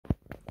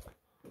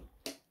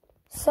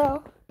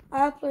So,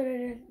 I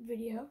uploaded a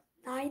video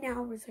 9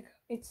 hours ago.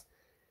 It's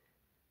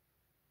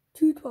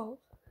 2:12.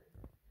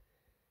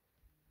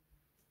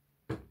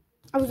 It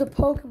was a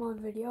Pokemon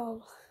video.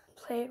 I'll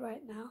play it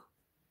right now.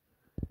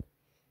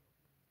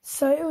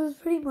 So, it was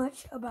pretty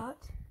much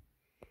about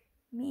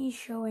me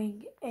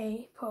showing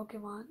a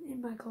Pokemon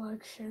in my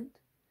collection,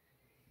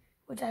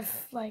 which I've,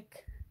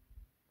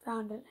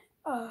 found it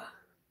a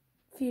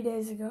few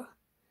days ago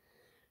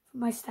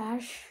from my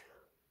stash.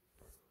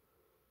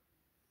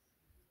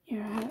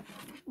 Here, I have it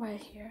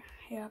right here.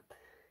 Yep.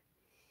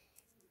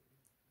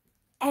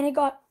 And it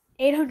got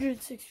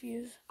 806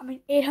 views.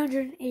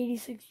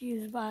 886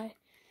 views by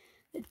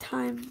the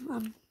time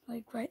I'm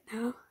right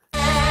now.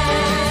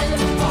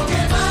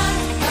 Pokemon,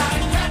 gotta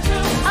catch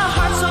 'em. A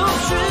heart so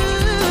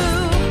true.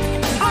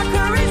 Our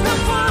courage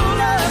will pull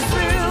us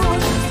through.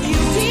 You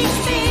teach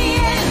me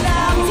and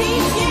I'll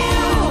teach you.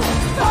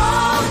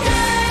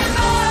 Pokemon,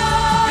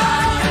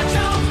 gotta catch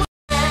 'em.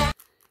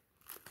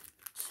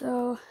 So,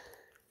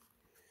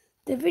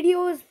 the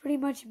video is pretty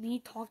much me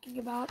talking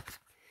about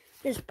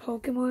this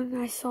Pokemon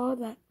I saw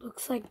that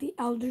looks like the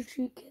Elder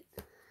Tree kid.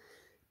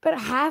 But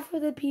half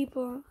of the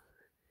people,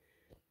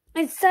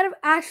 instead of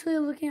actually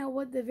looking at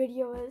what the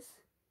video is,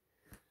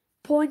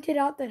 pointed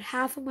out that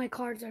half of my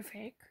cards are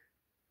fake.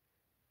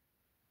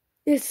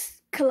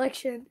 This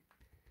collection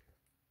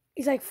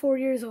is 4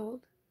 years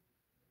old.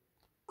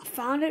 I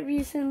found it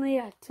recently.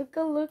 I took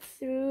a look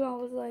through. I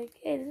was like,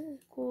 hey, this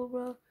is cool,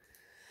 bro.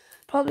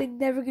 Probably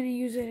never going to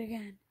use it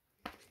again.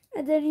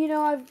 And then,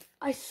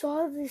 I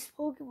saw this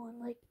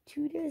Pokemon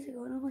 2 days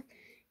ago, and I'm like,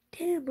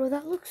 damn, bro,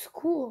 that looks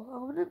cool. I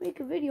want to make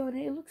a video on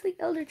it. It looks like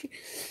Elder Tree.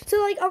 So,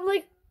 I'm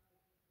like,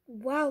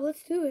 wow,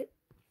 let's do it.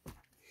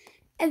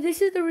 And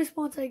this is the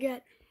response I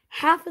get.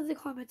 Half of the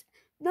comments,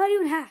 not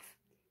even half,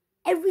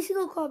 every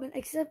single comment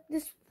except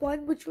this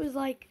one, which was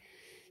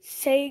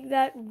saying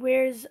that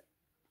where's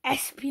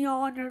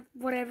Espeon or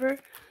whatever.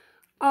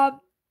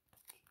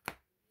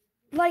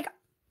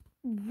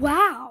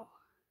 Wow.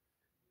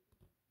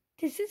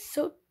 This is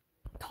so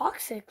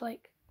toxic.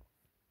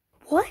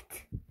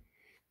 What?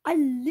 I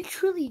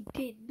literally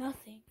did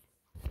nothing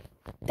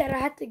that I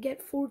had to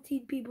get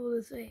 14 people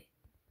to say.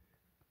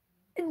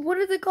 And one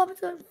of the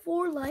comments got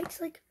 4 likes.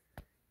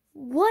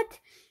 What?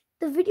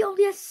 The video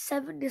only has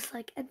 7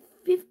 dislikes and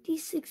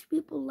 56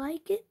 people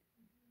like it?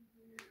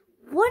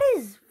 What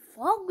is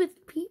wrong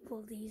with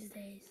people these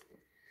days?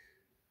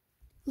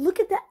 Look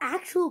at the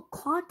actual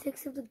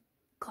context of the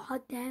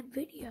goddamn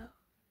video.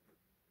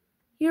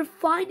 You're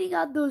finding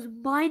out those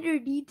minor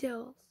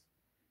details.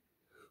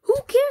 Who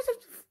cares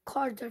if the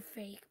cards are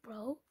fake,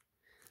 bro?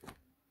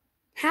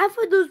 Half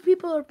of those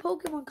people are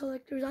Pokemon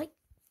collectors. I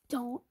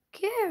don't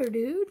care,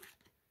 dude.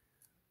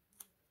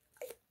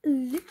 I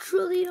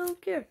literally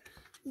don't care.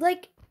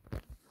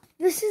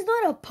 This is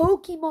not a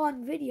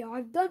Pokemon video.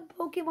 I've done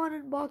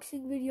Pokemon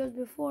unboxing videos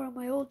before on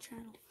my old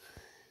channel.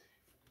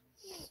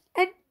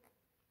 And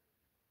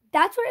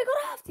that's where I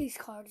got half these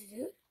cards,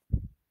 dude.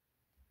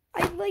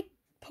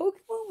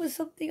 Pokemon was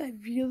something I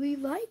really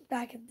liked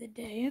back in the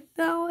day, and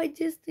now I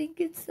just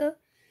think it's a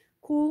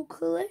cool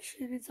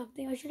collection and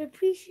something I should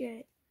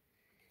appreciate.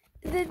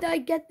 And then I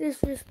get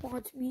this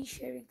response, me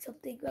sharing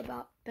something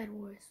about Bed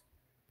Wars.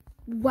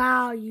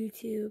 Wow,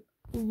 YouTube.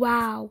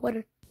 Wow, what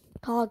a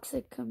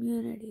toxic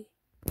community.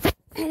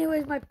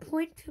 Anyways, my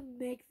point to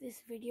make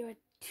this video at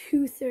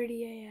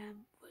 2:30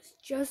 a.m. was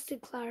just to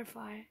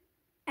clarify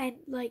and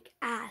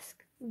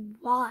ask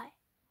why.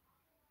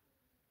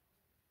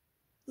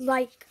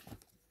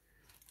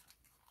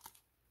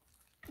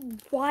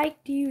 Why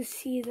do you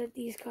see that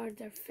these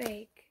cards are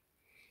fake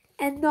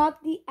and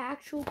not the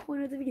actual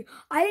point of the video?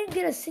 I didn't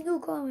get a single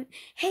comment.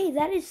 Hey,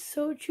 that is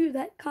so true.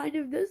 That kind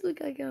of does look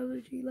like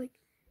Elder Tree.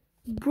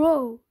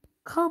 Bro,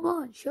 come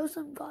on. Show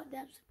some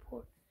goddamn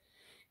support.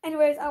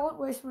 Anyways, I won't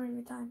waste more of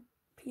your time.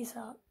 Peace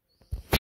out.